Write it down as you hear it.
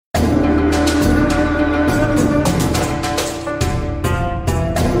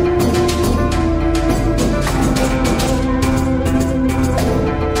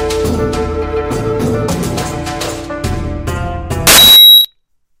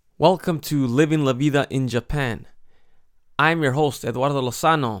Welcome to Living La Vida in Japan. I'm your host, Eduardo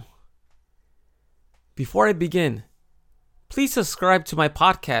Lozano. Before I begin, please subscribe to my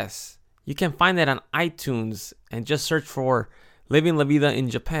podcast. You can find it on iTunes and just search for Living La Vida in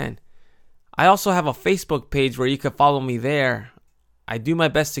Japan. I also have a Facebook page where you can follow me there. I do my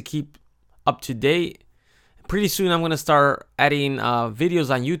best to keep up to date. Pretty soon I'm going to start adding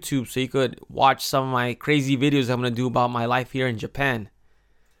videos on YouTube so you could watch some of my crazy videos I'm going to do about my life here in Japan.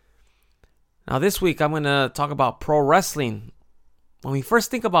 Now this week I'm going to talk about pro wrestling. When we first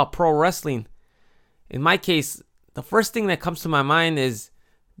think about pro wrestling, in my case, the first thing that comes to my mind is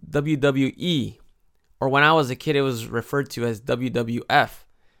WWE. Or when I was a kid, it was referred to as WWF.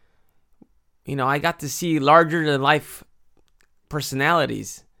 You know, I got to see larger than life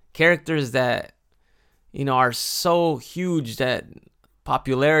personalities, characters that, you know, are so huge that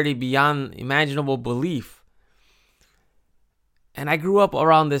popularity beyond imaginable belief. And I grew up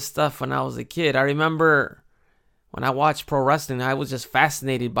around this stuff when I was a kid. I remember when I watched pro wrestling, I was just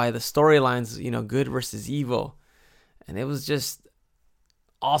fascinated by the storylines, you know, good versus evil. And it was just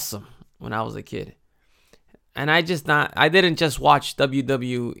awesome when I was a kid. And I didn't just watch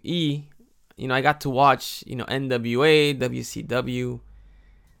WWE. You know, I got to watch, you know, NWA, WCW,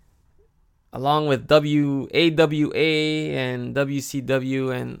 along with AWA and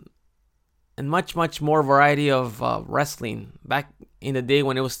WCW and much, much more variety of wrestling back in the day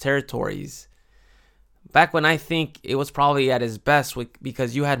when it was territories. Back when I think it was probably at its best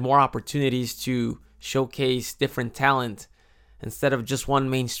because you had more opportunities to showcase different talent instead of just one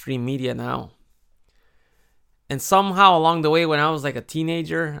mainstream media now. And somehow along the way when I was like a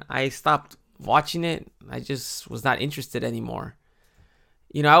teenager, I stopped watching it. I just was not interested anymore.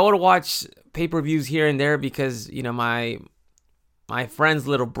 You know, I would watch pay-per-views here and there because, you know, my friend's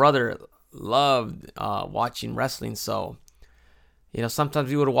little brother loved watching wrestling. So, you know, sometimes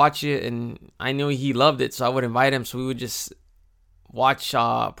we would watch it and I knew he loved it. So I would invite him. So we would just watch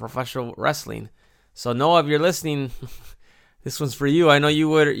professional wrestling. So Noah, if you're listening, this one's for you. I know you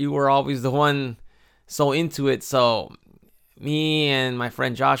were always the one so into it. So me and my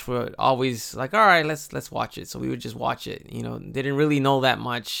friend Josh were always like, all right, let's watch it. So we would just watch it. You know, didn't really know that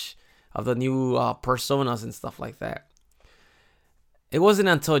much of the new personas and stuff like that. It wasn't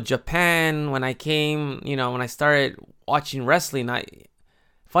until Japan when I came, you know, when I started watching wrestling.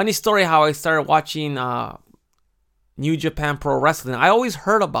 Funny story how I started watching New Japan Pro Wrestling. I always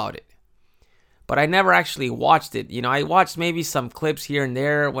heard about it, but I never actually watched it. You know, I watched maybe some clips here and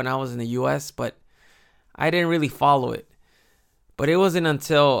there when I was in the US, but I didn't really follow it. But it wasn't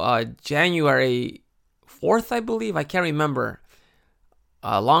until January 4th, I believe. I can't remember.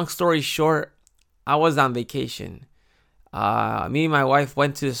 Long story short, I was on vacation. Me and my wife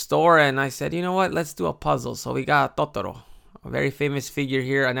went to the store and I said, you know what, let's do a puzzle. So we got Totoro, a very famous figure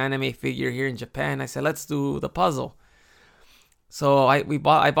here, an anime figure here in Japan. I said, let's do the puzzle. So I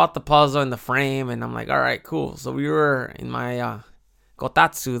bought the puzzle and the frame and I'm like, all right, cool. So we were in my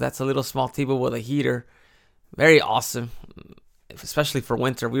kotatsu, that's a little small table with a heater. Very awesome, especially for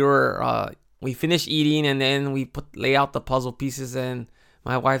winter. We finished eating and then we lay out the puzzle pieces and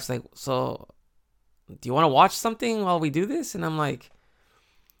my wife's like, so do you want to watch something while we do this? And I'm like,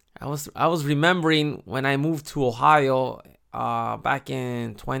 I was remembering when I moved to Ohio back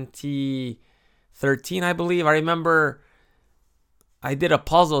in 2013, I believe. I remember I did a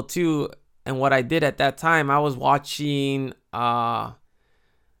puzzle too, and what I did at that time, I was watching I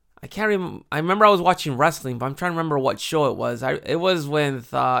remember I was watching wrestling, but I'm trying to remember what show it was. It was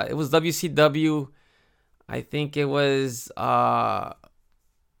WCW. I think it was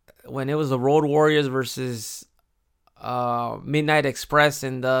when it was the Road Warriors versus Midnight Express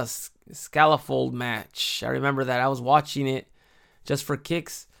in the Scaffold match. I remember that. I was watching it just for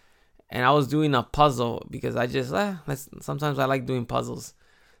kicks, and I was doing a puzzle because I just sometimes I like doing puzzles.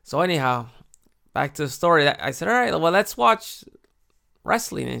 So anyhow, back to the story. I said, all right, well, let's watch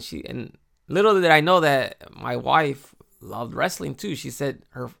wrestling. And little did I know that my wife loved wrestling too. She said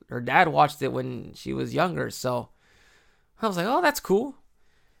her dad watched it when she was younger. So I was like, oh, that's cool.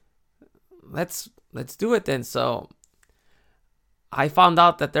 Let's do it then. So I found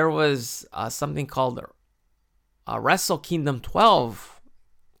out that there was something called Wrestle Kingdom 12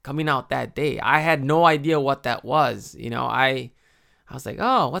 coming out that day. I had no idea what that was. You know, I was like,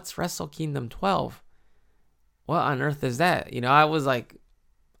 oh, what's Wrestle Kingdom 12? What on earth is that? You know, I was like,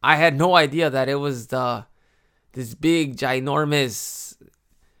 I had no idea that it was this big, ginormous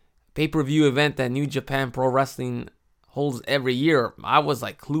pay-per-view event that New Japan Pro Wrestling holds every year. I was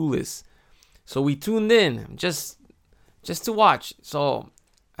like clueless. So we tuned in just to watch. So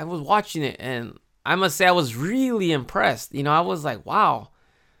I was watching it and I must say I was really impressed. You know, I was like, wow,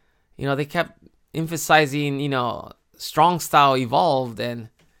 they kept emphasizing, strong style evolved, and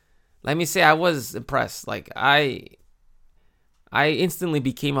let me say I was impressed. Like I instantly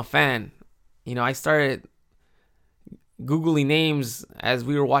became a fan. I started Googling names as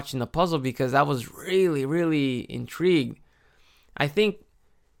we were watching the puzzle because I was really, really intrigued. I think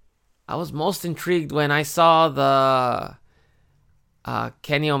I was most intrigued when I saw the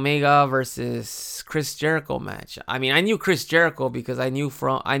Kenny Omega versus Chris Jericho match. I mean, I knew Chris Jericho because I knew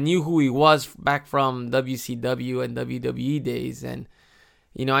who he was back from WCW and WWE days, and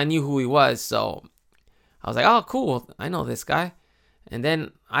I knew who he was. So I was like, oh, cool, I know this guy. And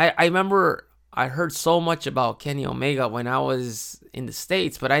then I remember I heard so much about Kenny Omega when I was in the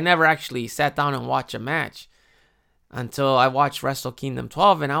States, but I never actually sat down and watched a match until I watched Wrestle Kingdom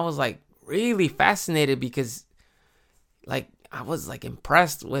 12, and I was like really fascinated because like I was like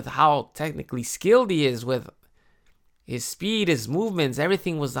impressed with how technically skilled he is with his speed, his movements,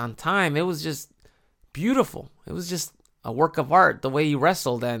 everything was on time. It was just beautiful. It was just a work of art the way he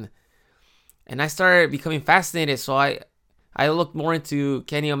wrestled, and I started becoming fascinated. So I looked more into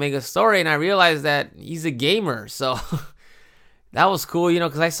Kenny Omega's story, and I realized that he's a gamer. So that was cool,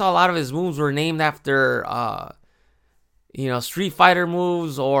 because I saw a lot of his moves were named after Street Fighter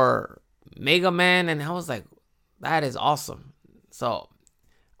moves or Mega Man, and I was like, that is awesome. So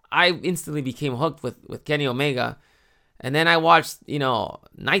I instantly became hooked with Kenny Omega. And then I watched,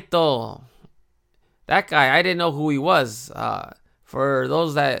 Naito. That guy, I didn't know who he was. For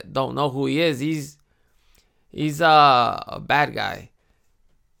those that don't know who he is, he's a bad guy.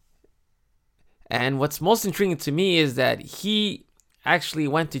 And what's most intriguing to me is that he actually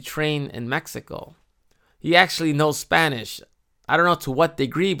went to train in Mexico. He actually knows Spanish. I don't know to what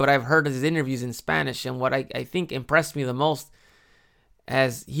degree, but I've heard his interviews in Spanish. And what I think impressed me the most,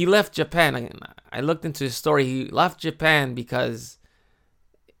 as he left Japan, I looked into his story. He left Japan because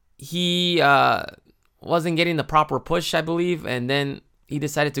he wasn't getting the proper push, I believe. And then he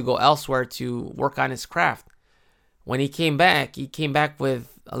decided to go elsewhere to work on his craft. When he came back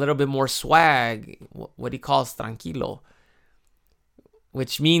with a little bit more swag, what he calls tranquilo,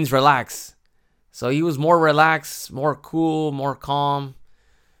 which means relax. So he was more relaxed, more cool, more calm.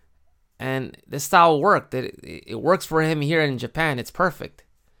 And this style worked. It works for him here in Japan. It's perfect.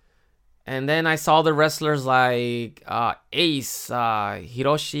 And then I saw the wrestlers like Ace,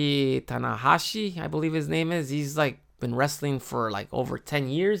 Hiroshi Tanahashi, I believe his name is. He's like been wrestling for like over 10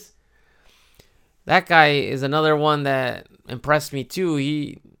 years. That guy is another one that impressed me too.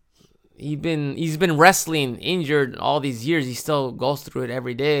 He's been wrestling injured all these years. He still goes through it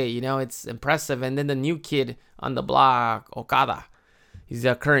every day. It's impressive. And then the new kid on the block, Okada, he's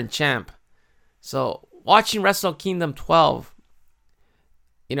the current champ. So watching Wrestle Kingdom 12,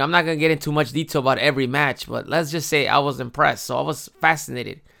 I'm not gonna get into much detail about every match, but let's just say I was impressed. So I was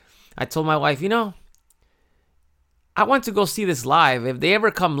fascinated. I told my wife, I want to go see this live. If they ever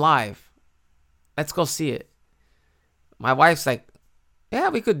come live, let's go see it. My wife's like, yeah,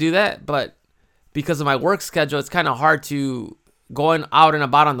 we could do that. But because of my work schedule, it's kind of hard to go out and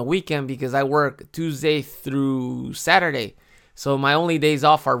about on the weekend because I work Tuesday through Saturday. So my only days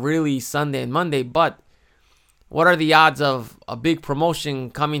off are really Sunday and Monday. But what are the odds of a big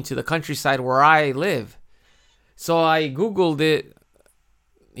promotion coming to the countryside where I live? So I Googled it.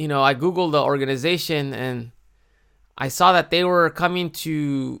 I Googled the organization, and I saw that they were coming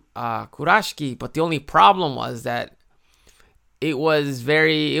to Kurashiki, but the only problem was that it was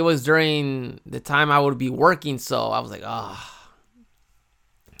during the time I would be working, so I was like, all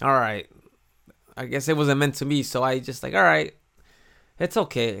right. I guess it wasn't meant to be, so I just like, all right, it's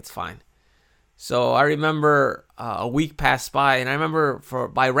okay, it's fine. So I remember a week passed by, and I remember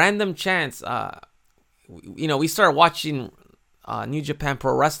by random chance, we started watching New Japan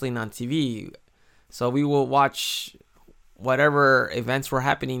Pro Wrestling on TV. So we will watch whatever events were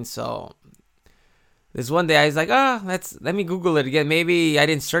happening. So this one day I was like, let me Google it again. Maybe I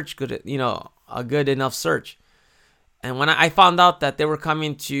didn't search a good enough search. And when I found out that they were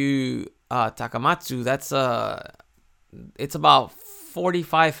coming to Takamatsu, it's about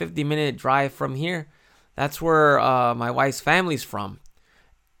 45-50 minute drive from here. That's where my wife's family's from.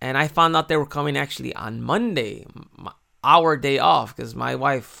 And I found out they were coming actually on Monday, our day off, because my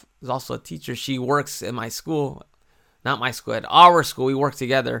wife is also a teacher. She works in my school. Not my school, at our school. We work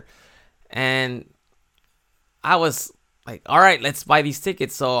together. And I was like, all right, let's buy these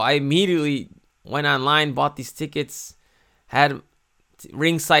tickets. So I immediately went online, bought these tickets, had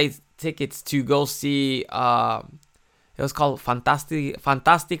ringside tickets to go see, it was called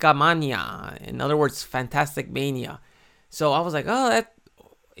Fantastica Mania. In other words, Fantastic Mania. So I was like,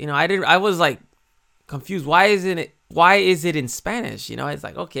 I was like confused. Why is it in Spanish? It's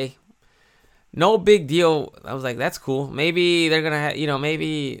like, okay, No big deal. I was like, that's cool. Maybe they're gonna,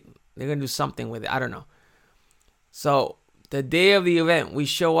 maybe they're gonna do something with it. I don't know. So the day of the event, we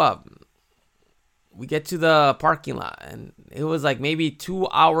show up. We get to the parking lot, and it was like maybe 2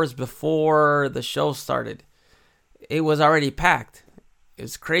 hours before the show started. It was already packed. It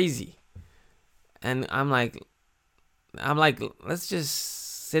was crazy. And I'm like, let's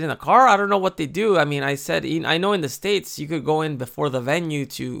just sit in the car. I don't know what they do. I mean, I said, I know in the States you could go in before the venue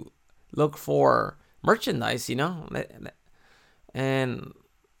to look for merchandise, And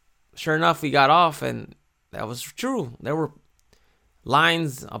sure enough, we got off, and that was true. There were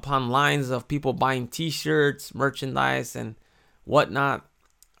lines upon lines of people buying T-shirts, merchandise, and whatnot.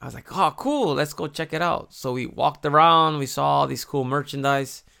 I was like, oh, cool. Let's go check it out. So we walked around. We saw all these cool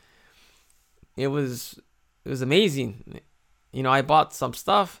merchandise. It was amazing. I bought some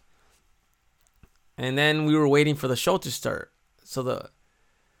stuff, and then we were waiting for the show to start. So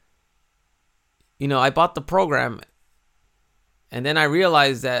I bought the program, and then I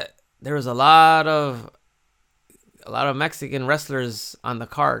realized that there was a lot of Mexican wrestlers on the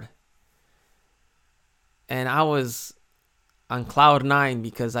card, and I was on cloud nine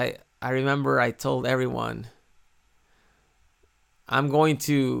because I remember I told everyone I'm going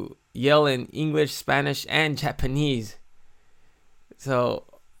to yell in English, Spanish, and Japanese. So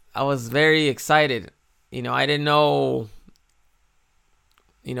I was very excited. I didn't know,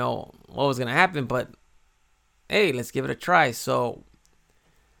 what was going to happen, but hey, let's give it a try. So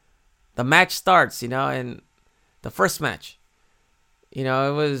the match starts, and the first match, it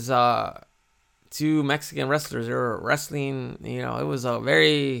was two Mexican wrestlers. They were wrestling, it was a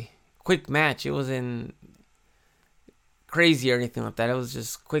very quick match. It wasn't crazy or anything like that. It was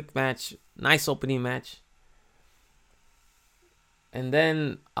just quick match, nice opening match. And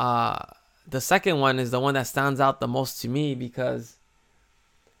then the second one is the one that stands out the most to me because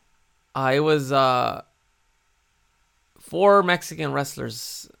it was 4 Mexican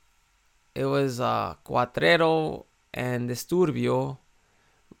wrestlers. It was Cuatrero and Disturbio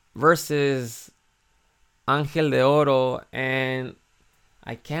versus Angel de Oro, and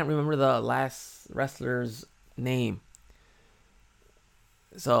I can't remember the last wrestler's name.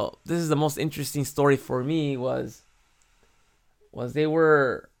 So this is the most interesting story for me was they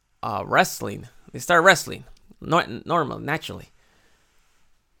were wrestling. They started wrestling naturally.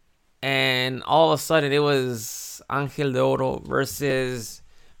 And all of a sudden it was Angel de Oro versus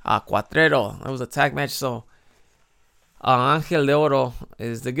Cuatrero. It was a tag match. So Angel de Oro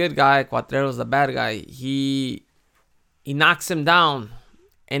is the good guy. Cuatrero is the bad guy. He knocks him down.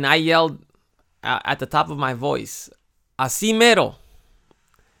 And I yelled at the top of my voice, "Así mero,"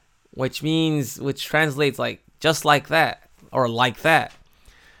 which translates like just like that or like that.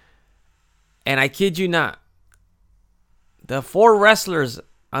 And I kid you not, the 4 wrestlers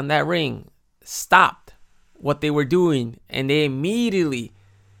on that ring stopped what they were doing and they immediately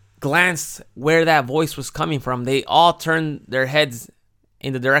glanced where that voice was coming from. They all turned their heads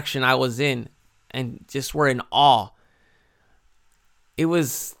in the direction I was in and just were in awe.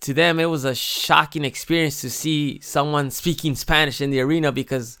 To them, it was a shocking experience to see someone speaking Spanish in the arena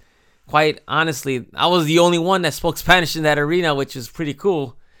because, quite honestly, I was the only one that spoke Spanish in that arena, which is pretty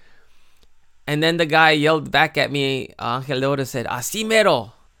cool. And then the guy yelled back at me, Angel de Oro said, "Así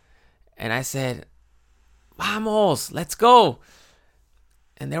mero." And I said, "Vamos, let's go."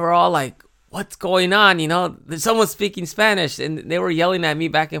 And they were all like, "What's going on?" There's someone speaking Spanish. And they were yelling at me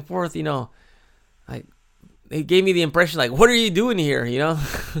back and forth, like they gave me the impression like, "What are you doing here?"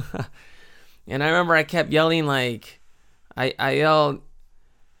 And I remember I kept yelling like, I yelled,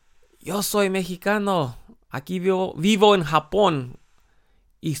 "Yo soy mexicano. Aquí vivo en Japón.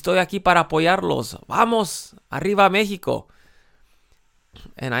 Y estoy aquí para apoyarlos. Vamos, arriba México."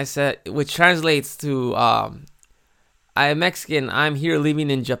 And I said, which translates to, I am Mexican. I'm here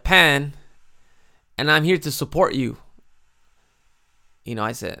living in Japan. And I'm here to support you.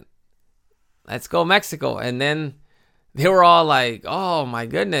 I said, "Let's go Mexico." And then they were all like, "Oh my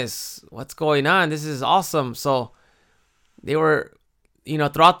goodness, what's going on? This is awesome." So they were,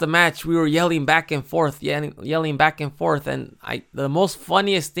 throughout the match, we were yelling back and forth. And the most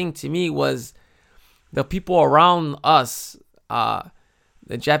funniest thing to me was the people around us,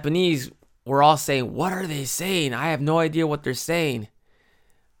 the Japanese, were all saying, "What are they saying? I have no idea what they're saying."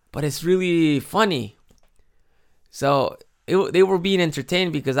 But it's really funny. So they were being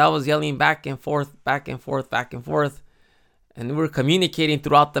entertained because I was yelling back and forth, back and forth, back and forth. And we were communicating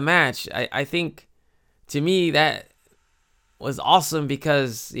throughout the match. I think, to me, that was awesome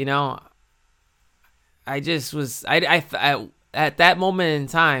because, I just was, I at that moment in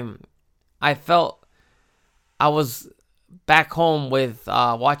time, I felt I was back home with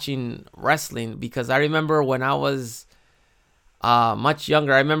watching wrestling, because I remember when I was much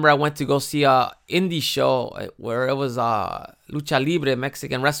younger. I remember I went to go see a indie show where it was lucha libre.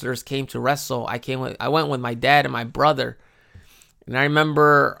 Mexican wrestlers came to wrestle. I went with my dad and my brother, and I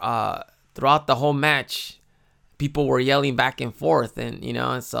remember throughout the whole match, people were yelling back and forth,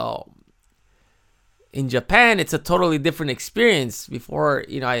 and so in Japan, it's a totally different experience. Before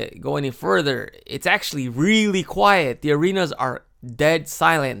I go any further, it's actually really quiet. The arenas are dead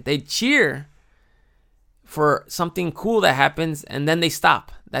silent. They cheer for something cool that happens, and then they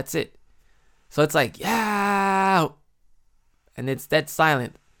stop. That's it. So it's like, yeah, and it's dead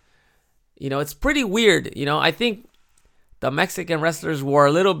silent. It's pretty weird. I think the Mexican wrestlers were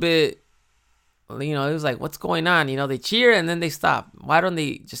a little bit, it was like, what's going on? They cheer and then they stop. Why don't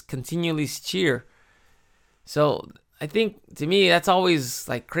they just continually cheer? So I think, to me, that's always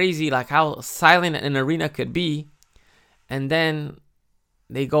like crazy, like how silent an arena could be, and then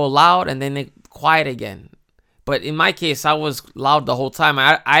they go loud and then they quiet again. But in my case, I was loud the whole time.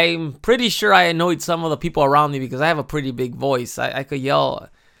 I'm pretty sure I annoyed some of the people around me because I have a pretty big voice. I could yell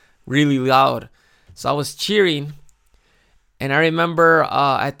really loud. So I was cheering. And I remember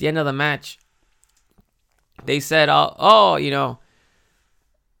at the end of the match, they said, Cuatrero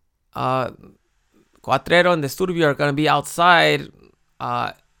and the Disturbio are going to be outside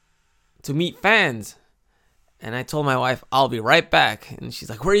to meet fans. And I told my wife, I'll be right back. And she's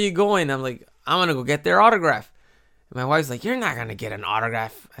like, where are you going? I'm like, I'm going to go get their autograph. And my wife's like, you're not going to get an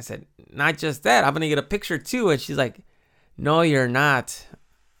autograph. I said, not just that, I'm going to get a picture too. And she's like, no, you're not.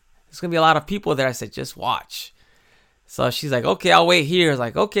 There's going to be a lot of people there. I said, just watch. So she's like, okay, I'll wait here. I was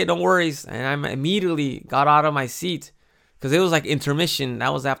like, okay, don't worry. And I immediately got out of my seat because it was like intermission.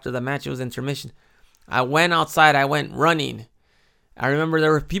 That was after the match. It was intermission. I went outside. I went running. I remember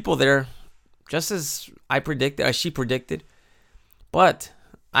there were people there, just as she predicted. But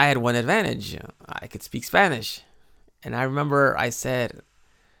I had one advantage. I could speak Spanish. And I remember I said,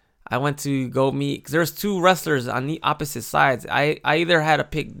 I went to go meet, because there's two wrestlers on the opposite sides. I either had to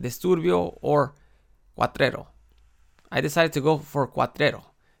pick Disturbio or Cuatrero. I decided to go for Cuatrero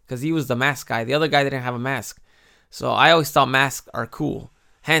because he was the mask guy. The other guy didn't have a mask. So I always thought masks are cool.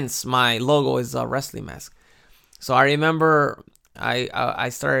 Hence, my logo is a wrestling mask. So I remember I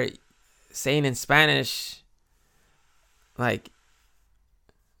started saying in Spanish, like,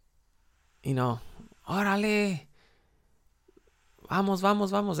 órale,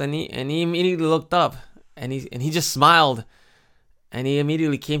 vamos. And he immediately looked up and he just smiled, and he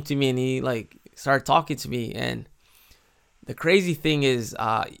immediately came to me and he like started talking to me. And the crazy thing is,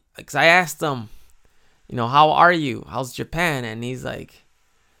 because I asked him, how are you? How's Japan? And he's like,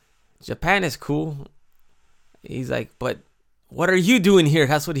 Japan is cool. He's like, but what are you doing here?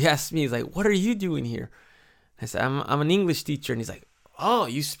 That's what he asked me. He's like, what are you doing here? I said, I'm an English teacher. And he's like, oh,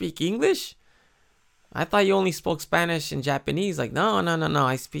 you speak English? I thought you only spoke Spanish and Japanese. Like, no.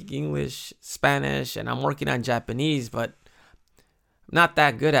 I speak English, Spanish, and I'm working on Japanese, but I'm not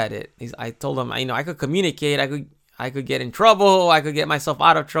that good at it. I told him, I could communicate. I could get in trouble. I could get myself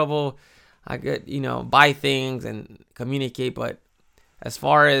out of trouble. I could, buy things and communicate. But as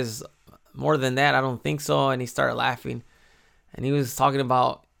far as more than that, I don't think so. And he started laughing. And he was talking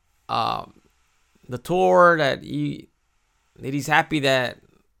about the tour, that he's happy that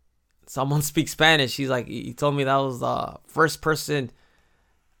someone speaks Spanish. He told me that was the first person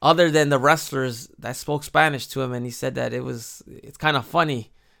other than the wrestlers that spoke Spanish to him. And he said that it's kind of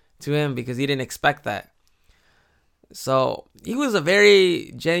funny to him because he didn't expect that. So he was a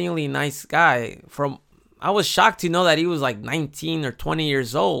very genuinely nice guy. I was shocked to know that he was like 19 or 20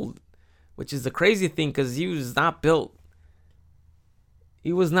 years old, which is the crazy thing because he was not built.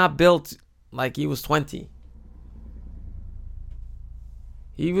 He was not built like he was 20.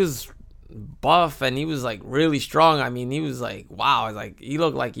 He was buff and he was like really strong. I mean, he was like, wow, like he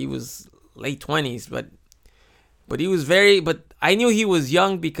looked like he was late 20s, but he was but I knew he was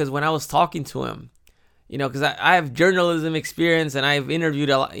young because when I was talking to him, because I have journalism experience and I've interviewed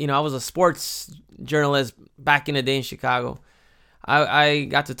a lot. I was a sports journalist back in the day in Chicago. I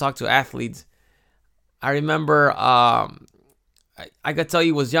got to talk to athletes. I remember I could tell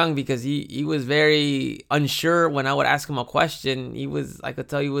he was young because he was very unsure when I would ask him a question. I could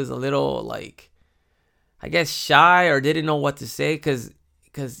tell he was a little like, I guess, shy or didn't know what to say because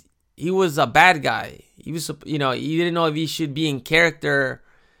he was a bad guy. He was, he didn't know if he should be in character,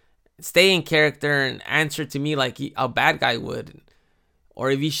 stay in character and answer to me like a bad guy would,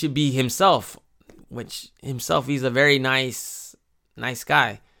 or if he should be himself, which himself, he's a very nice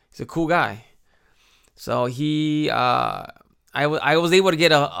guy. He's a cool guy. So I was able to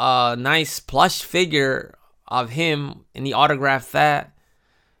get a nice plush figure of him, and he autographed that.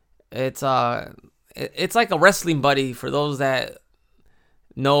 It's it's like a wrestling buddy for those that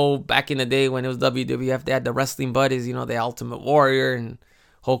know. Back in the day when it was WWF, they had the wrestling buddies, the Ultimate Warrior and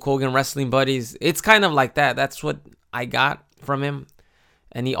Hulk Hogan wrestling buddies. It's kind of like that. That's what I got from him,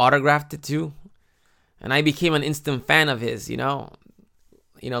 and he autographed it too, and I became an instant fan of his.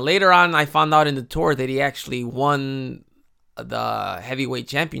 Later on, I found out in the tour that he actually won the heavyweight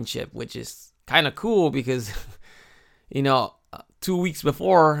championship, which is kind of cool because, 2 weeks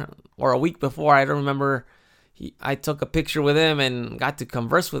before or a week before, I don't remember, I took a picture with him and got to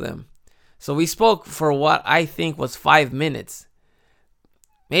converse with him. So we spoke for what I think was 5 minutes.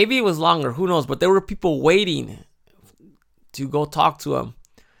 Maybe it was longer, who knows, but there were people waiting to go talk to him.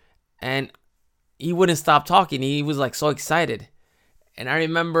 And he wouldn't stop talking. He was like so excited. And I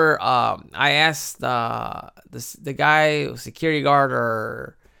remember I asked the guy, security guard,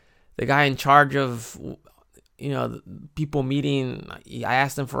 or the guy in charge of, people meeting. I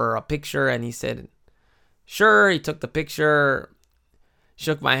asked him for a picture, and he said, sure. He took the picture,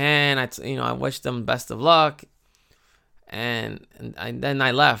 shook my hand. I wished him best of luck, and then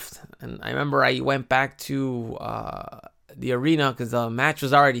I left. And I remember I went back to the arena because the match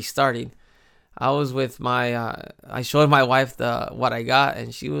was already starting. I was with I showed my wife what I got,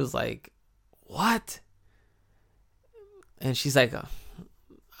 and she was like, what? And she's like,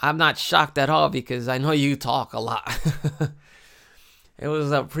 I'm not shocked at all because I know you talk a lot. It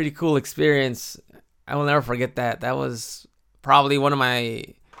was a pretty cool experience. I will never forget that. That was probably one of my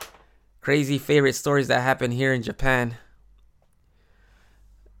crazy favorite stories that happened here in Japan.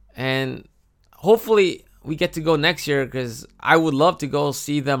 And hopefully we get to go next year because I would love to go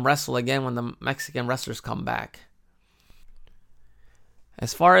see them wrestle again when the Mexican wrestlers come back.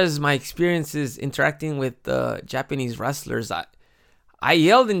 As far as my experiences interacting with the Japanese wrestlers, I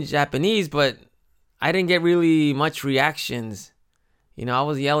yelled in Japanese, but I didn't get really much reactions. I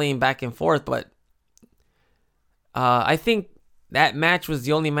was yelling back and forth, but I think that match was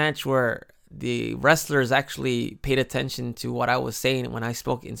the only match where the wrestlers actually paid attention to what I was saying when I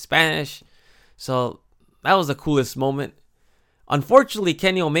spoke in Spanish. So that was the coolest moment. Unfortunately,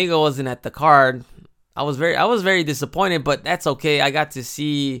 Kenny Omega wasn't at the card. I was very disappointed, but that's okay. I got to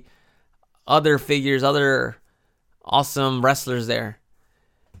see other figures, other awesome wrestlers there.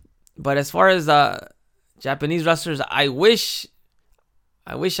 But as far as Japanese wrestlers, I wish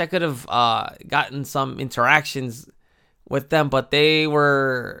I could have gotten some interactions with them, but they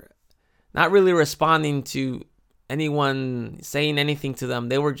were not really responding to anyone saying anything to them.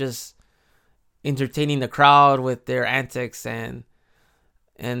 They were just entertaining the crowd with their antics and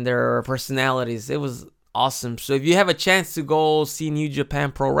their personalities. It was awesome. So if you have a chance to go see New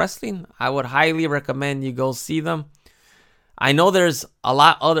Japan Pro Wrestling, I would highly recommend you go see them. I know there's a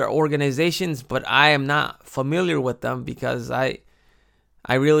lot other organizations, but I am not familiar with them because I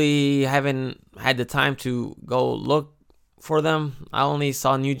really haven't had the time to go look for them. I only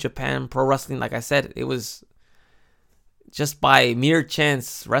saw New Japan Pro Wrestling. Like I said, it was just by mere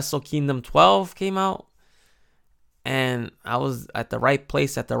chance. Wrestle Kingdom 12 came out, and I was at the right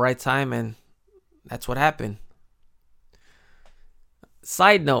place at the right time, and that's what happened.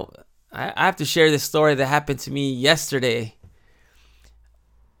 Side note, I have to share this story that happened to me yesterday.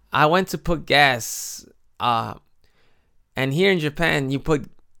 I went to put gas, and here in Japan,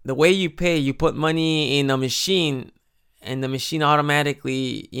 the way you pay, you put money in a machine, and the machine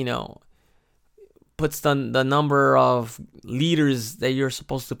automatically, puts the number of liters that you're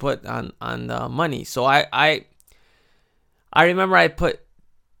supposed to put on the money. So I remember I put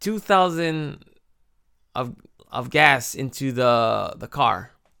 2,000 of gas into the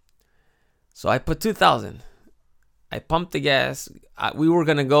car. So I put 2,000. I pumped the gas. We were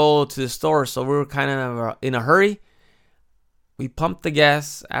gonna go to the store, so we were kind of in a hurry. We pumped the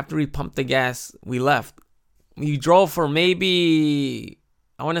gas. After we pumped the gas, we left. We drove for maybe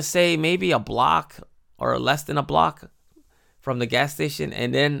a block or less than a block from the gas station,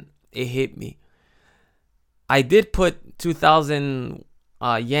 and then it hit me. I did put 2,000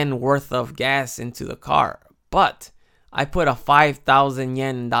 yen worth of gas into the car, but I put a 5,000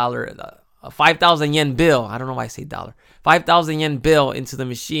 yen bill. I don't know why I say dollar. 5,000 yen bill into the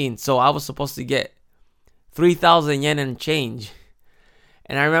machine. So I was supposed to get 3,000 yen and change.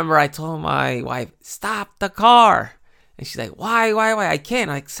 And I remember I told my wife, stop the car. And she's like, why? I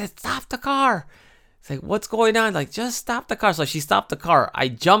can't. I said, stop the car. It's like, what's going on? Like, just stop the car. So she stopped the car. I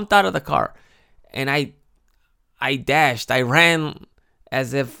jumped out of the car and I dashed. I ran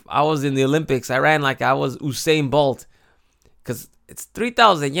as if I was in the Olympics. I ran like I was Usain Bolt. Because it's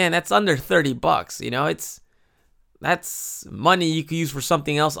 3,000 yen. That's under $30. That's money you could use for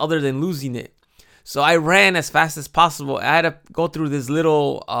something else other than losing it. So I ran as fast as possible. I had to go through this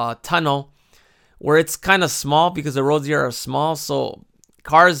little tunnel where it's kind of small because the roads here are small. So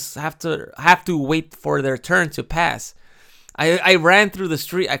cars have to wait for their turn to pass. I ran through the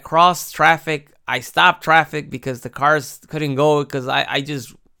street. I crossed traffic. I stopped traffic because the cars couldn't go because I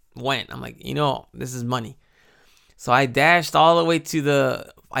just went. I'm like, this is money. So I dashed all the way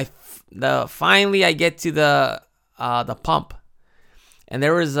to finally I get to the pump. And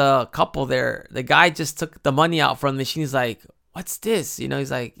there was a couple there. The guy just took the money out from the machine. He's like, "What's this?" He's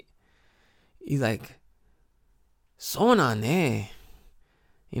like, "Sona ne."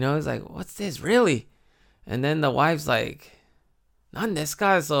 He's like, "What's this, really?" And then the wife's like, "Nan desu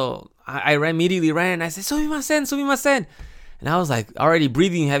ka?" So I immediately ran. And I said, "Sumimasen, sumimasen." And I was like already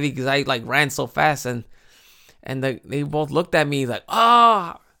breathing heavy because I like ran so fast. And they both looked at me like,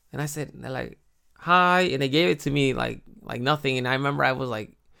 "Ah." And I said, they're like, "Hi." And they gave it to me like nothing. And I remember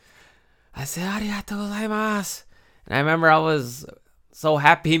I said, "Arigatou gozaimasu." And I remember I was so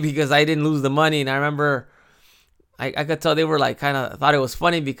happy because I didn't lose the money. And I remember I could tell they were like kind of thought it was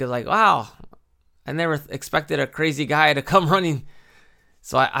funny because like, wow, I never expected a crazy guy to come running.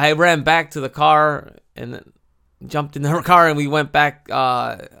 So I ran back to the car and jumped in the car and we went back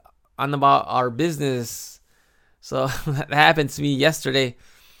on about our business. So that happened to me yesterday,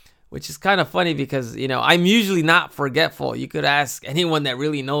 which is kind of funny because, I'm usually not forgetful. You could ask anyone that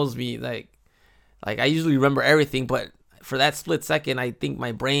really knows me. Like I usually remember everything, but for that split second, I think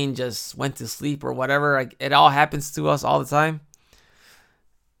my brain just went to sleep or whatever. It all happens to us all the time.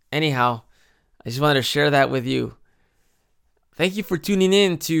 Anyhow, I just wanted to share that with you. Thank you for tuning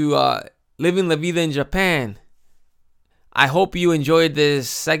in to Living La Vida in Japan. I hope you enjoyed this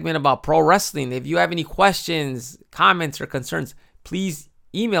segment about pro wrestling. If you have any questions, comments, or concerns, please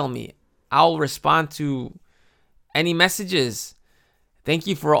email me. I'll respond to any messages. Thank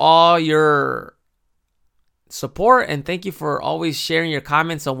you for all your support and thank you for always sharing your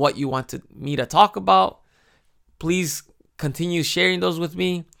comments on what you want me to talk about. Please continue sharing those with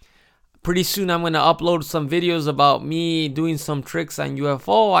me. Pretty soon I'm going to upload some videos about me doing some tricks on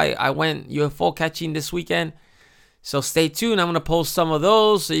UFO. I went UFO catching this weekend. So stay tuned. I'm going to post some of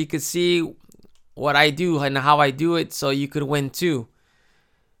those so you can see what I do and how I do it so you could win too.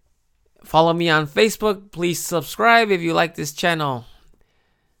 Follow me on Facebook. Please subscribe if you like this channel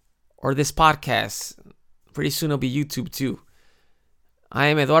or this podcast. Pretty soon it'll be YouTube too. I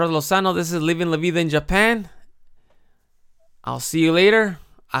am Eduardo Lozano. This is Living La Vida in Japan. I'll see you later.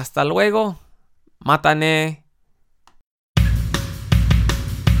 Hasta luego. Matane.